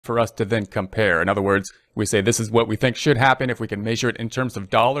for us to then compare. In other words, we say this is what we think should happen. If we can measure it in terms of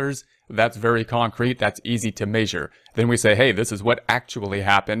dollars, that's very concrete. That's easy to measure. Then we say, hey, this is what actually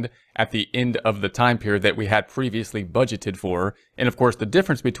happened at the end of the time period that we had previously budgeted for. And of course, the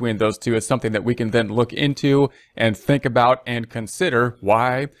difference between those two is something that we can then look into and think about and consider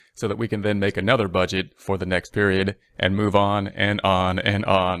why, so that we can then make another budget for the next period and move on and on and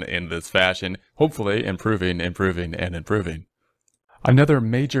on in this fashion, hopefully improving, and improving. Another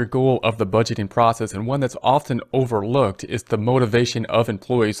major goal of the budgeting process, and one that's often overlooked, is the motivation of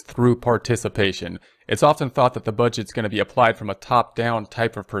employees through participation. It's often thought that the budget's going to be applied from a top-down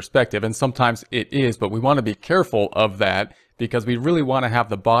type of perspective, and sometimes it is, but we want to be careful of that because we really want to have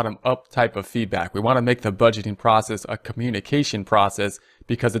the bottom-up type of feedback. We want to make the budgeting process a communication process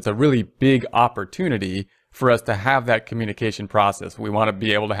because it's a really big opportunity for us to have that communication process. We want to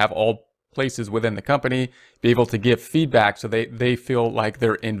be able to have all places within the company be able to give feedback so they feel like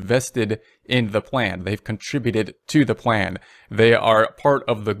they're invested in the plan. They've contributed to the plan. They are part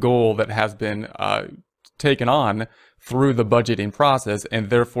of the goal that has been taken on through the budgeting process, and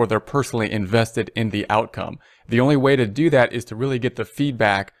therefore they're personally invested in the outcome. The only way to do that is to really get the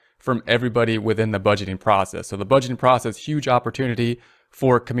feedback from everybody within the budgeting process. So the budgeting process, huge opportunity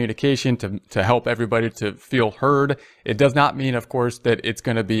for communication to help everybody to feel heard. It does not mean, of course, that it's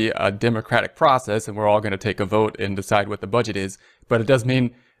going to be a democratic process and we're all going to take a vote and decide what the budget is, but it does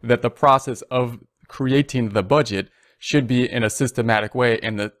mean that the process of creating the budget should be in a systematic way,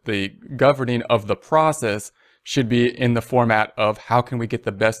 and the governing of the process should be in the format of how can we get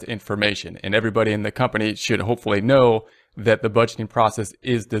the best information. And everybody in the company should hopefully know that the budgeting process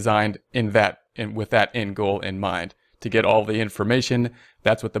is designed with that end goal in mind, to get all the information.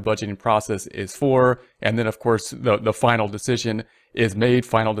 That's what the budgeting process is for. And then of course, the final decision is made,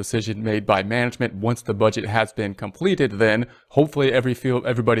 by management. Once the budget has been completed, then hopefully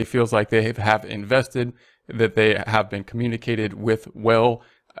everybody feels like they have invested, that they have been communicated with well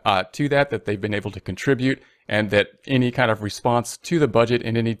to that they've been able to contribute, and that any kind of response to the budget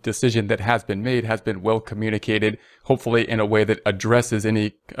and any decision that has been made has been well communicated, hopefully in a way that addresses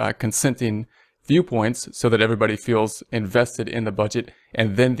any consenting viewpoints so that everybody feels invested in the budget,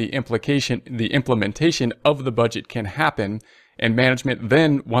 and then the implementation of the budget can happen, and management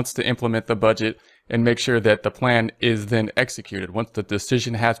then wants to implement the budget and make sure that the plan is then executed. Once the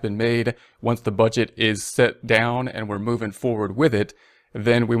decision has been made, once the budget is set down and we're moving forward with it,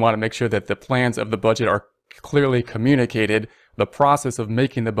 then we want to make sure that the plans of the budget are clearly communicated. The process of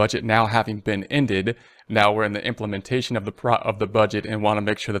making the budget now having been ended, now we're in the implementation of the budget, and want to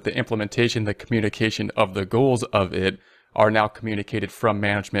make sure that the implementation, the communication of the goals of it are now communicated from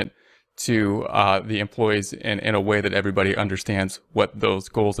management to the employees in a way that everybody understands what those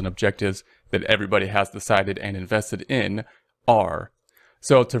goals and objectives that everybody has decided and invested in are.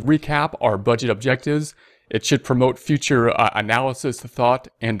 So to recap our budget objectives, it should promote future analysis, thought,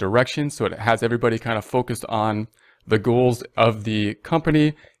 and direction. So it has everybody kind of focused on the goals of the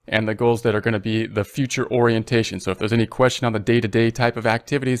company and the goals that are going to be the future orientation. So if there's any question on the day-to-day type of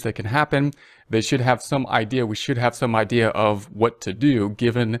activities that can happen, they should have some idea. We should have some idea of what to do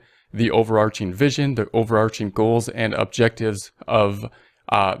given the overarching vision, the overarching goals and objectives of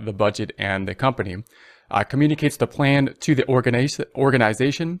the budget and the company. Communicates the plan to the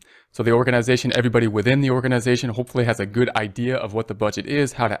organization. So the organization, everybody within the organization hopefully has a good idea of what the budget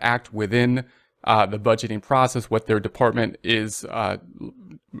is, how to act within the budgeting process, what their department is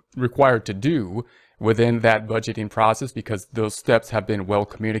required to do within that budgeting process, because those steps have been well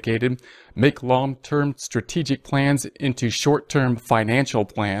communicated. Make long-term strategic plans into short-term financial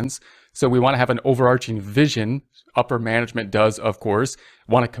plans. So we want to have an overarching vision. Upper management does, of course,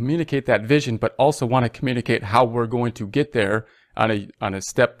 want to communicate that vision, but also want to communicate how we're going to get there on a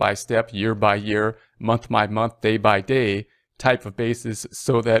step-by-step, year-by-year, month-by-month, day-by-day type of basis,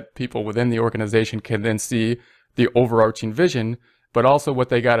 so that people within the organization can then see the overarching vision, but also what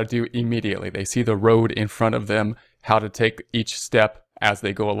they got to do immediately. They see the road in front of them, how to take each step as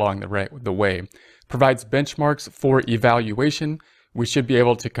they go along the way. Provides benchmarks for evaluation. We should be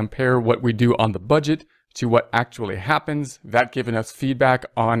able to compare what we do on the budget to what actually happens, that giving us feedback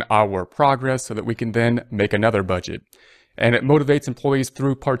on our progress so that we can then make another budget. And it motivates employees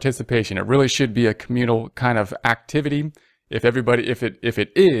through participation. It really should be a communal kind of activity. If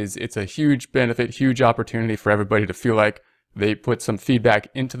it is, it's a huge benefit, huge opportunity for everybody to feel like they put some feedback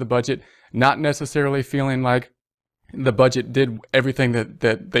into the budget, not necessarily feeling like the budget did everything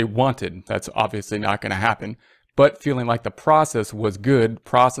that they wanted. That's obviously not going to happen. But feeling like the process was good,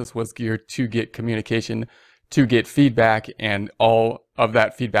 process was geared to get communication, to get feedback, and all of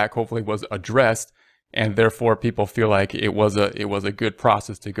that feedback hopefully was addressed and therefore people feel like it was a good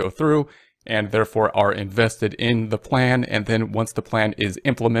process to go through, and therefore are invested in the plan. And then once the plan is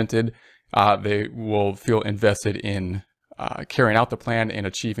implemented, they will feel invested in carrying out the plan and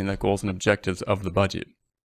achieving the goals and objectives of the budget.